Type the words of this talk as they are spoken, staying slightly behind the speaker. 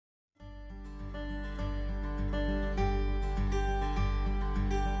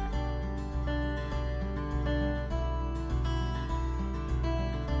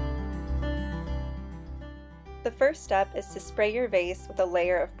The first step is to spray your vase with a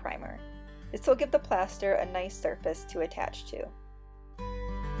layer of primer. This will give the plaster a nice surface to attach to.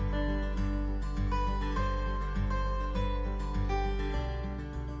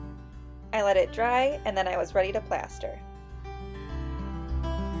 I let it dry and then I was ready to plaster.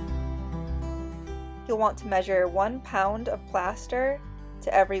 You'll want to measure 1 pound of plaster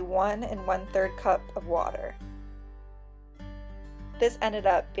to every 1 1/3 cup of water. This ended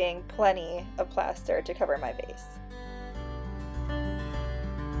up being plenty of plaster to cover my vase.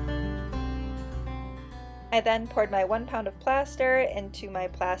 I then poured my 1 pound of plaster into my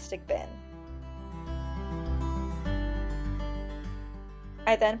plastic bin.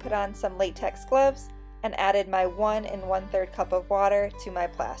 I then put on some latex gloves and added my 1 1/3 cup of water to my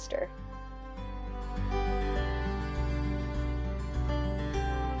plaster.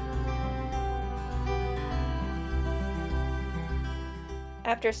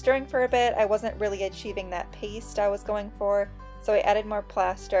 After stirring for a bit, I wasn't really achieving that paste I was going for, so I added more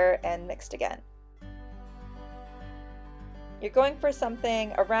plaster and mixed again. You're going for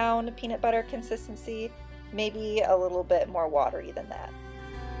something around peanut butter consistency, maybe a little bit more watery than that.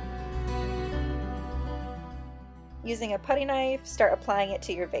 Using a putty knife, start applying it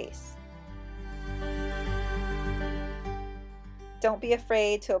to your vase. Don't be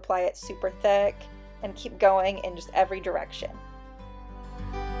afraid to apply it super thick and keep going in just every direction.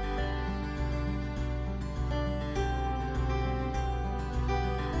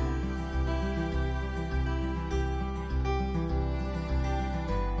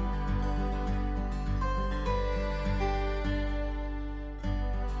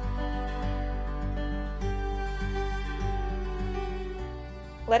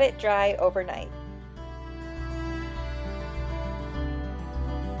 Let it dry overnight.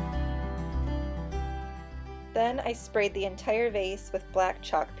 Then I sprayed the entire vase with black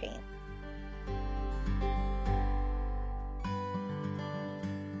chalk paint.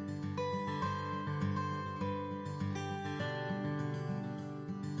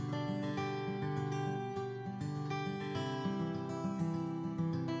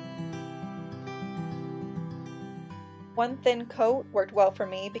 One thin coat worked well for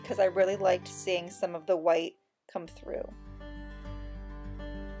me because I really liked seeing some of the white come through.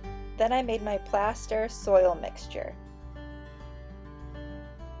 Then I made my plaster soil mixture.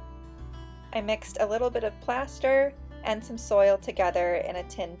 I mixed a little bit of plaster and some soil together in a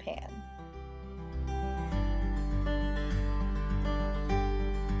tin pan.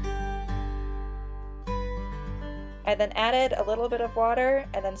 I then added a little bit of water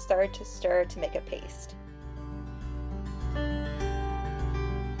and then started to stir to make a paste.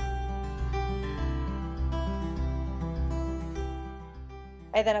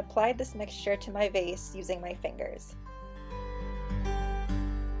 I then applied this mixture to my vase using my fingers.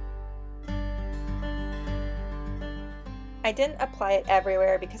 I didn't apply it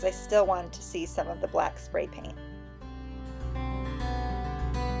everywhere because I still wanted to see some of the black spray paint.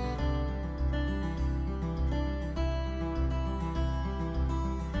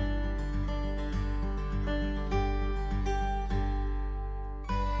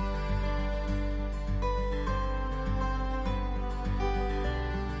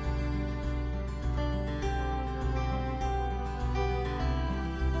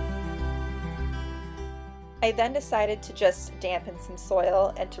 I then decided to just dampen some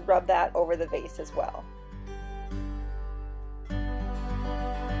soil and to rub that over the vase as well.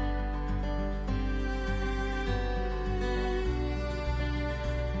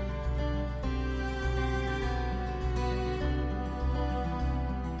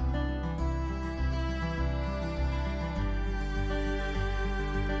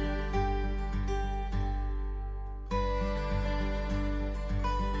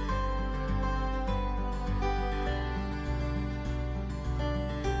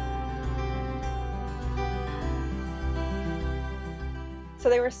 So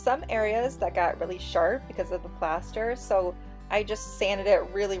there were some areas that got really sharp because of the plaster, so I just sanded it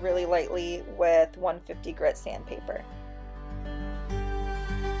really lightly with 150 grit sandpaper.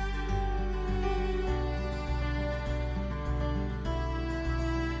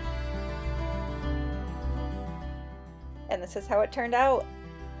 And this is how it turned out.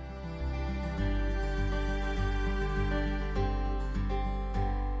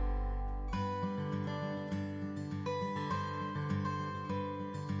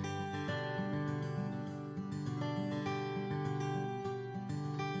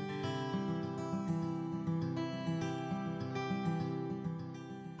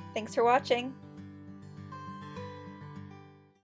 Thanks for watching!